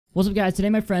What's up guys, today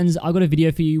my friends, I've got a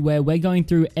video for you where we're going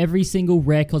through every single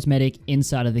rare cosmetic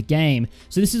inside of the game.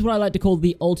 So this is what I like to call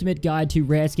the ultimate guide to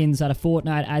rare skins inside of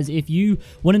Fortnite, as if you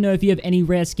want to know if you have any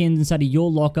rare skins inside of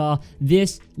your locker,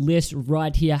 this list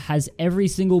right here has every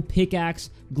single pickaxe,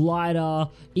 glider,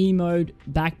 emote,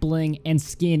 back bling, and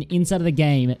skin inside of the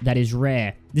game that is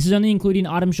rare. This is only including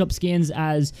item shop skins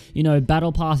as, you know,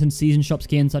 battle pass and season shop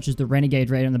skins such as the Renegade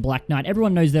Raider and the Black Knight.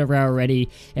 Everyone knows they're rare already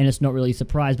and it's not really a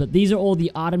surprise, but these are all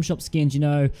the item shop skins, you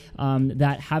know,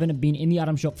 that haven't been in the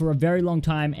item shop for a very long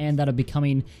time and that are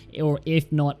becoming, or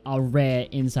if not, are rare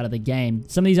inside of the game.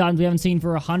 Some of these items we haven't seen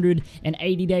for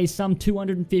 180 days, some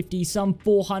 250, some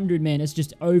 400, man. It's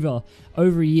just over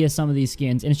a year, some of these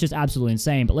skins, and it's just absolutely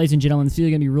insane. But ladies and gentlemen, this video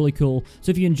is going to be really cool. So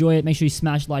if you enjoy it, make sure you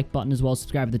smash the like button as well,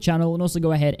 subscribe to the channel, and also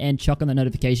go ahead and chuck on the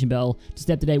notification bell to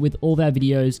stay up to date with all of our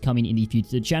videos coming in the future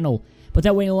to the channel. But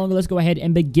without waiting longer, let's go ahead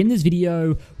and begin this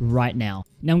video right now.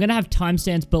 Now, I'm going to have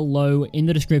timestamps below in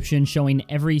the description showing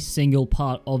every single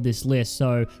part of this list.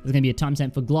 So there's going to be a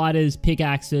timestamp for gliders,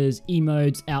 pickaxes,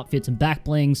 emotes, outfits, and back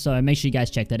blings. So make sure you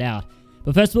guys check that out.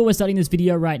 But first of all, we're starting this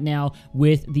video right now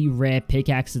with the rare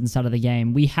pickaxes inside of the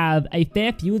game. We have a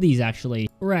fair few of these, actually.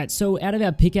 Right, so out of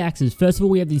our pickaxes, first of all,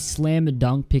 we have the Slam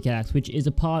Dunk pickaxe, which is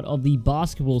a part of the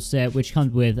basketball set, which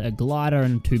comes with a glider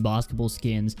and 2 basketball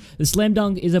skins. The Slam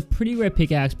Dunk is a pretty rare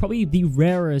pickaxe, probably the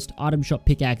rarest item shop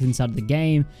pickaxe inside of the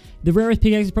game. The rarest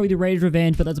pickaxe is probably the Raider's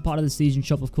Revenge, but that's a part of the season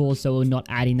shop, of course, so we're not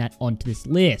adding that onto this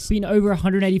list. It's been over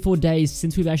 184 days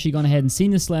since we've actually gone ahead and seen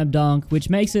the Slam Dunk,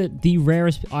 which makes it the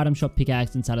rarest item shop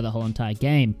pickaxe inside of the whole entire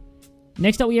game.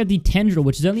 Next up, we have the Tendril,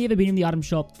 which has only ever been in the item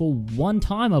shop for one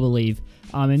time, I believe.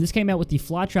 And this came out with the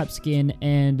Flytrap skin,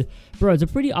 and bro, it's a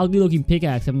pretty ugly looking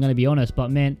pickaxe, I'm going to be honest, but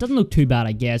man, it doesn't look too bad,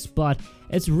 I guess, but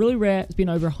it's really rare. It's been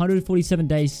over 147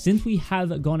 days since we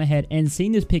have gone ahead and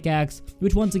seen this pickaxe,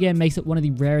 which once again makes it one of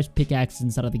the rarest pickaxes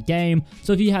inside of the game.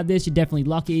 So if you have this, you're definitely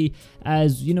lucky,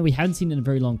 as you know, we haven't seen it in a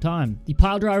very long time. The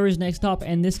Pile Driver is next up,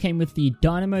 and this came with the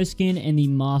Dynamo skin and the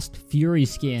Masked Fury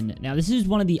skin. Now, this is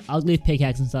one of the ugliest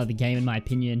pickaxes inside of the game, in my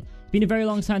opinion. It's been a very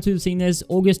long time since we've seen this.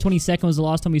 August 22nd was the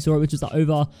last time we saw it, which was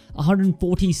over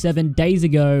 147 days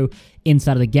ago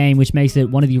inside of the game, which makes it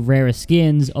one of the rarest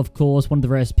skins, of course, one of the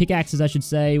rarest pickaxes, I should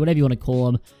say, whatever you want to call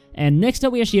them. And next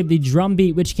up, we actually have the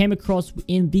Drumbeat, which came across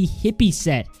in the Hippie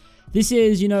set. This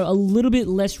is, you know, a little bit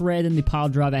less rare than the Pile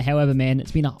Driver. However, man,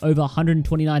 it's been over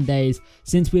 129 days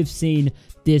since we've seen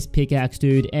this pickaxe,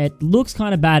 dude. It looks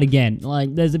kind of bad again.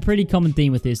 Like, there's a pretty common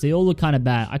theme with this. They all look kind of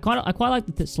bad. I quite like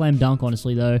the Slam Dunk,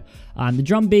 honestly, though. The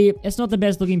Drumbeat, it's not the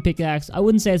best looking pickaxe. I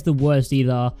wouldn't say it's the worst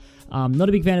either. Not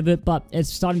a big fan of it, but it's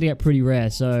starting to get pretty rare.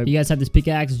 So, if you guys have this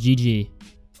pickaxe, GG.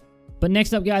 But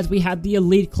next up, guys, we have the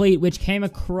Elite Cleat, which came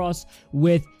across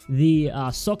with the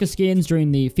soccer skins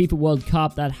during the FIFA World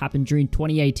Cup that happened during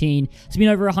 2018. It's been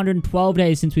over 112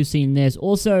 days since we've seen this.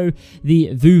 Also, the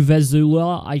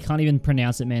Vuvezula, I can't even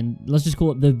pronounce it, man. Let's just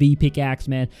call it the V pickaxe,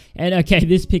 man. And okay,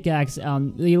 this pickaxe,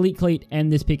 the Elite Cleat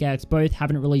and this pickaxe both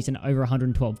haven't released in over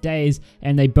 112 days,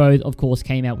 and they both, of course,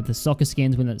 came out with the soccer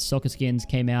skins when the soccer skins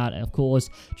came out, of course,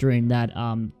 during that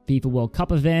FIFA World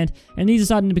Cup event. And these are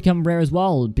starting to become rare as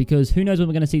well, because who knows when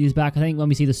we're going to see these back. I think when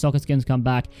we see the soccer skins come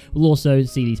back, we'll also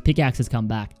see these pickaxes come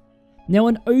back. Now,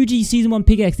 an OG Season 1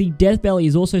 pickaxe, the Death Belly,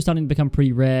 is also starting to become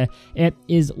pretty rare. It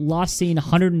is last seen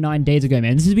 109 days ago,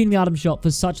 man. This has been in the item shop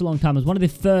for such a long time. It was one of the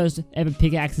first ever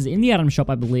pickaxes in the item shop,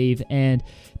 I believe. And,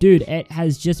 dude, it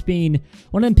has just been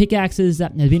one of them pickaxes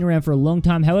that has been around for a long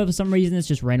time. However, for some reason, it's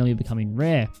just randomly becoming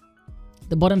rare.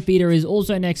 The Bottom Feeder is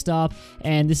also next up,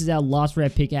 and this is our last rare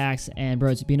pickaxe, and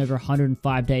bro, it's been over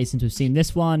 105 days since we've seen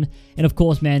this one, and of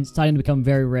course, man, it's starting to become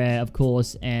very rare, of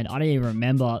course, and I don't even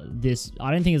remember this.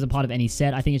 I don't think it's a part of any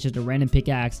set. I think it's just a random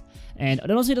pickaxe, and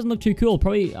it honestly doesn't look too cool.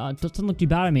 Probably doesn't look too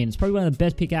bad. I mean, it's probably one of the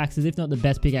best pickaxes, if not the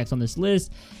best pickaxe on this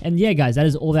list, and yeah, guys, that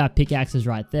is all of our pickaxes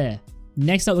right there.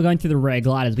 Next up, we're going through the rare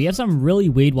gliders. We have some really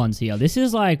weird ones here. This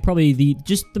is like probably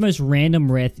just the most random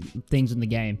rare things in the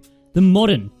game. The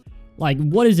Modern. Like,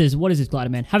 what is this? What is this glider,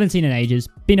 man? Haven't seen it in ages.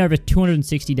 Been over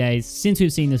 260 days since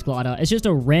we've seen this glider. It's just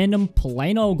a random,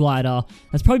 plain old glider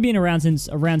that's probably been around since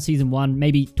around Season 1.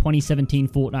 Maybe 2017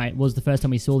 Fortnite was the first time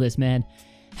we saw this, man.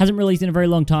 Hasn't released in a very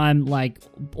long time. Like,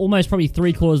 almost probably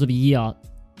 3/4 of a year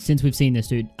since we've seen this,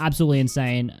 dude. Absolutely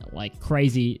insane. Like,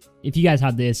 crazy. If you guys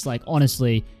have this, like,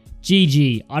 honestly,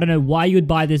 GG. I don't know why you would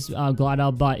buy this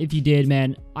glider, but if you did,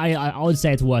 man, I would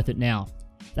say it's worth it now.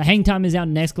 The Hang Time is our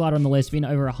next glider on the list. It's been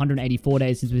over 184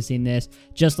 days since we've seen this,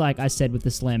 just like I said with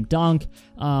the Slam Dunk,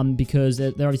 because they're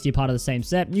obviously a part of the same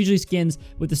set. Usually skins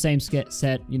with the same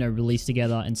set, you know, release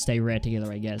together and stay rare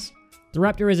together, I guess. The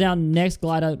Raptor is our next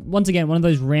glider. Once again, one of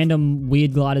those random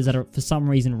weird gliders that are for some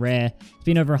reason rare. It's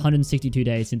been over 162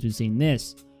 days since we've seen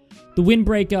this. The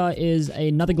Windbreaker is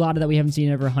another glider that we haven't seen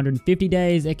in over 150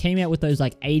 days. It came out with those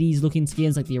like 80s looking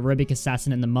skins like the Aerobic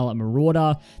Assassin and the Mullet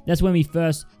Marauder. That's when we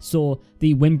first saw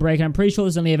the Windbreaker. I'm pretty sure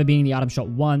this only ever been in the item shop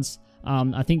once.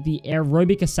 I think the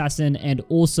Aerobic Assassin and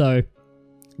also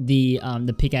the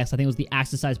Pickaxe, I think it was the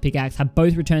Axercise Pickaxe, have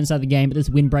both returned inside the game, but this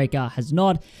Windbreaker has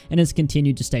not, and has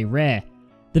continued to stay rare.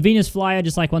 The Venus Flyer,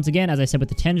 just like once again, as I said with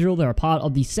the Tendril, they're a part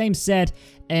of the same set,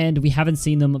 and we haven't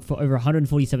seen them for over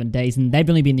 147 days, and they've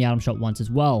only been in the item shop once as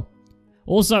well.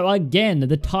 Also, again,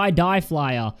 the Tie-Dye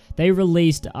Flyer, they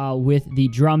released with the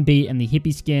Drumbeat and the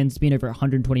Hippie skins. It's been over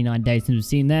 129 days since we've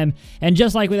seen them, and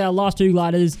just like with our last two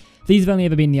gliders, these have only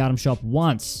ever been in the item shop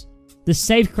once. The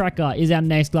Safecracker is our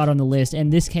next glider on the list,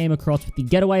 and this came across with the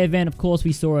Getaway event. Of course,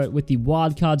 we saw it with the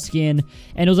Wildcard skin,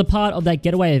 and it was a part of that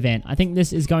Getaway event. I think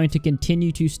this is going to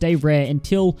continue to stay rare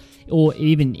until, or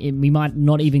even, we might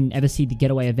not even ever see the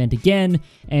Getaway event again.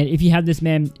 And if you have this,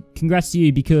 man, congrats to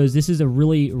you, because this is a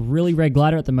really, really rare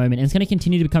glider at the moment, and it's going to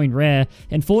continue to becoming rare.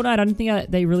 And Fortnite, I don't think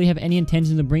they really have any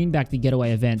intentions of bringing back the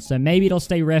Getaway event, so maybe it'll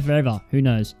stay rare forever. Who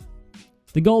knows?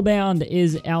 The Goalbound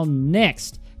is our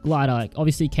next glider.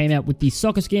 Obviously came out with the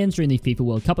soccer skins during the FIFA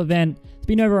World Cup event. It's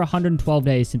been over 112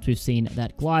 days since we've seen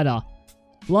that glider.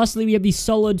 Lastly, we have the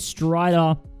Solid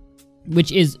Strider,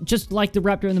 which is just like the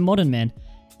Raptor in the modern, man.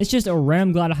 It's just a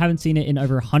random glider. I haven't seen it in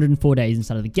over 104 days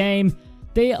inside of the game.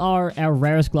 They are our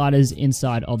rarest gliders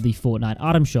inside of the Fortnite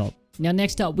item shop. Now,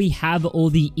 next up, we have all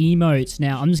the emotes.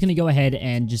 Now, I'm just going to go ahead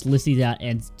and just list these out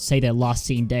and say their last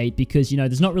seen date because, you know,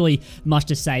 there's not really much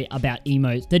to say about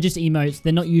emotes. They're just emotes.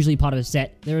 They're not usually part of a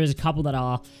set. There is a couple that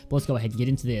are, but let's go ahead and get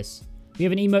into this. We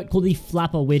have an emote called the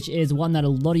Flapper, which is one that a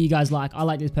lot of you guys like. I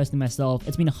like this personally myself.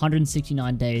 It's been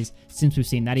 169 days since we've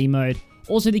seen that emote.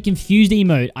 Also, the Confused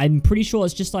emote. I'm pretty sure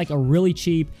it's just like a really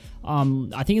cheap,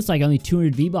 I think it's like only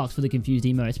 200 V-Bucks for the Confused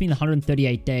emote. It's been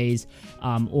 138 days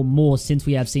or more since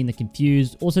we have seen the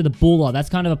Confused. Also, the Baller. That's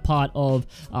kind of a part of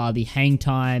the Hang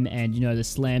Time and, you know, the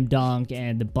Slam Dunk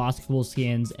and the basketball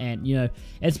skins. And, you know,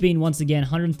 it's been, once again,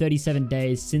 137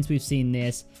 days since we've seen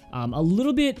this. A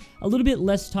little bit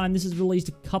less time. This is released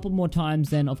a couple more times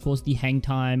than, of course, the Hang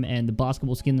Time and the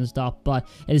basketball skins and stuff, but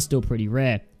it is still pretty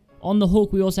rare. On the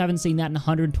Hook, we also haven't seen that in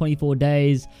 124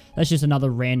 days. That's just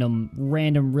another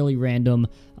really random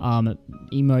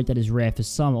emote that is rare for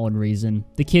some odd reason.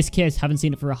 The Kiss Kiss, haven't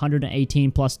seen it for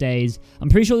 118 plus days. I'm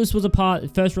pretty sure this was a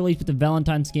first release with the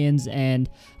Valentine skins, and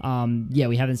yeah,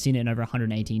 we haven't seen it in over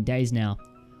 118 days now.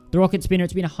 The Rocket Spinner,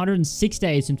 it's been 106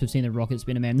 days since we've seen the Rocket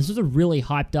Spinner, man. This was a really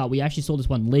hyped up. We actually saw this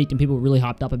one leaked, and people were really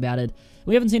hyped up about it.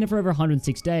 We haven't seen it for over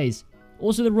 106 days.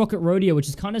 Also, the Rocket Rodeo, which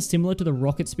is kind of similar to the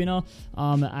Rocket Spinner,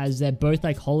 as they're both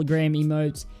like hologram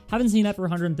emotes. Haven't seen that for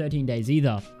 113 days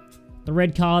either. The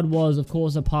Red Card was, of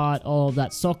course, a part of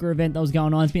that soccer event that was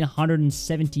going on. It's been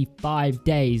 175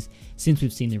 days since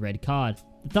we've seen the Red Card.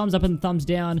 The Thumbs Up and the Thumbs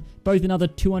Down, both another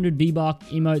 200 V-Buck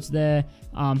emotes there.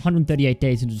 138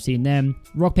 days since we've seen them.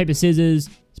 Rock, Paper, Scissors.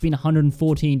 It's been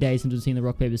 114 days since we've seen the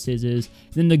Rock, Paper, Scissors.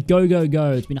 Then the Go, Go,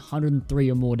 Go. It's been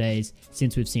 103 or more days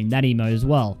since we've seen that emote as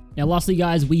well. Now, lastly,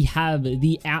 guys, we have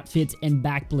the outfits and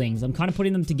back blings. I'm kind of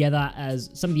putting them together as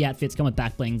some of the outfits come with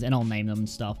back blings, and I'll name them and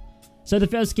stuff. So the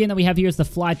first skin that we have here is the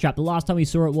Fly Trap. The last time we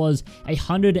saw it was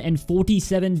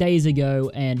 147 days ago,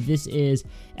 and this is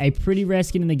a pretty rare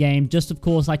skin in the game. Just, of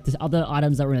course, like the other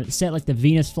items that were in the set, like the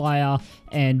Venus Flyer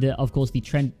and, of course, the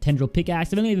Tendril Pickaxe.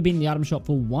 They've only ever been in the item shop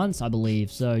for once, I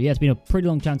believe. So, yeah, it's been a pretty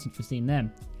long time since we've seen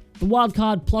them. The Wild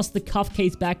Card plus the Cuff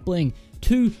Case Back Bling.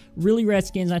 Two really rare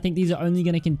skins. I think these are only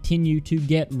going to continue to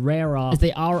get rarer as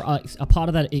they are a part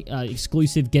of that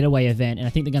exclusive Getaway event, and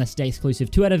I think they're going to stay exclusive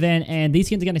to that event, and these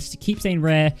skins are going to keep staying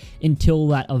rare until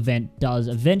that event does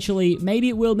eventually, maybe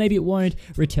it will, maybe it won't,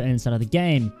 return inside of the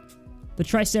game. The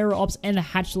Triceratops and the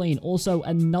Hatchling, also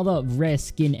another rare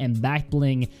skin and back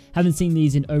bling. Haven't seen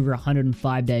these in over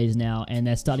 105 days now, and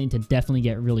they're starting to definitely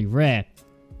get really rare.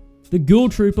 The Ghoul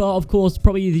Trooper, of course,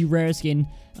 probably the rarest skin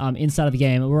inside of the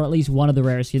game, or at least one of the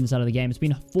rarest skins inside of the game. It's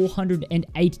been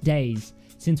 408 days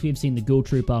since we've seen the Ghoul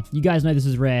Trooper. You guys know this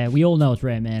is rare. We all know it's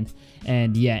rare, man.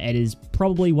 And yeah, it is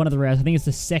probably one of the rarest. I think it's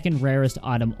the second rarest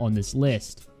item on this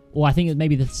list. Or I think it's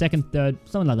maybe the second, third,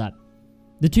 something like that.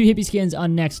 The two hippie skins are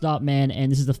next up, man,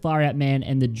 and this is the Fire Out Man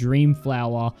and the Dream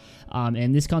Flower.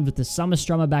 And this comes with the Summer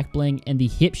Strummer back bling and the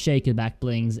Hip Shaker back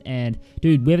blings. And,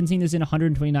 dude, we haven't seen this in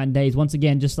 129 days. Once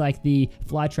again, just like the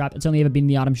Fly Trap, it's only ever been in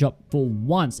the item shop for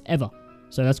once, ever.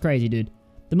 So that's crazy, dude.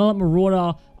 the Mullet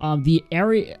Marauder, the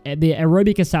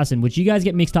Aerobic Assassin, which you guys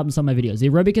get mixed up in some of my videos. The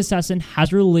Aerobic Assassin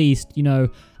has released, you know,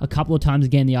 a couple of times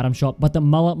again in the item shop, but the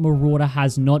Mullet Marauder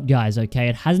has not, guys, okay?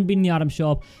 It hasn't been in the item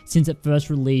shop since it first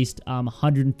released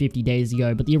 150 days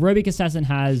ago, but the Aerobic Assassin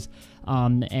has,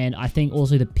 and I think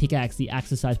also the Pickaxe, the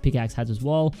Exercise Pickaxe has as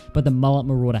well, but the Mullet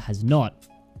Marauder has not.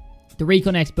 The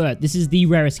Recon Expert, this is the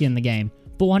rarest skin in the game.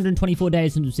 424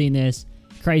 days since we've seen this.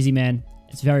 Crazy, man.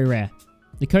 It's very rare.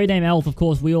 The Codename Elf, of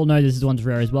course, we all know this is one's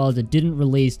rare as well, as it didn't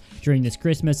release during this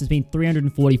Christmas. It's been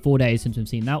 344 days since we've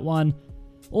seen that one.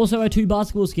 Also, our 2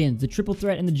 basketball skins, the Triple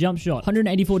Threat and the Jump Shot.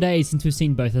 184 days since we've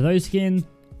seen both of those skins.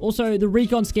 Also, the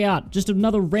Recon Scout, just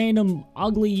another random,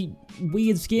 ugly,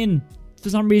 weird skin. For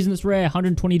some reason, it's rare.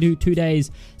 122 days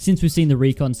since we've seen the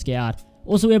Recon Scout.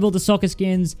 Also, we have all the soccer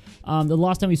skins. The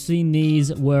last time we've seen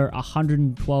these were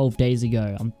 112 days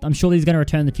ago. I'm sure these are going to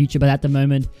return in the future, but at the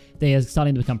moment, they are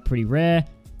starting to become pretty rare.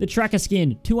 The Tracker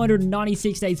skin,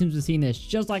 296 days since we've seen this.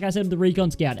 Just like I said with the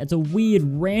Recon Scout, it's a weird,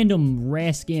 random,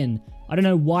 rare skin. I don't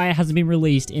know why it hasn't been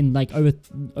released in like over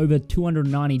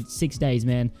 296 days,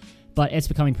 man. But it's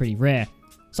becoming pretty rare.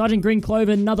 Sergeant Green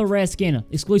Clover, another rare skin,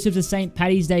 exclusive to St.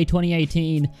 Paddy's Day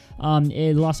 2018.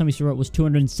 The last time we saw it was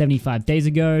 275 days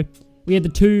ago. We had the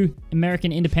 2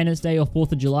 American Independence Day or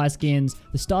 4th of July skins,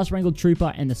 the Star Spangled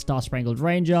Trooper and the Star Spangled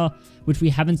Ranger, which we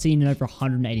haven't seen in over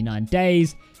 189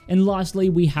 days. And lastly,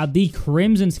 we have the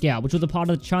Crimson Scout, which was a part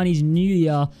of the Chinese New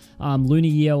Year, Lunar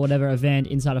Year, whatever event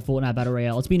inside of Fortnite Battle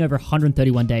Royale. It's been over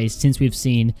 131 days since we've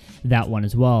seen that one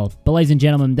as well. But ladies and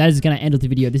gentlemen, that is going to end with the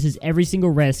video. This is every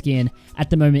single rare skin at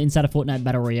the moment inside of Fortnite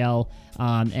Battle Royale.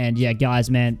 And yeah, guys,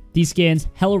 man, these skins,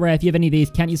 hella rare. If you have any of these,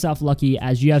 count yourself lucky,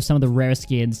 as you have some of the rarest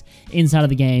skins inside of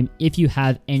the game if you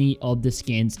have any of the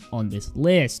skins on this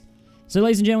list. So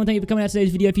ladies and gentlemen, thank you for coming out to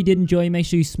today's video. If you did enjoy, make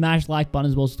sure you smash the like button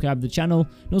as well as subscribe to the channel.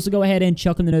 And also go ahead and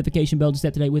chuck on the notification bell to stay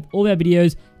up to date with all of our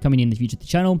videos coming in the future to the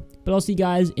channel. But I'll see you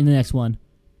guys in the next one.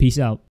 Peace out.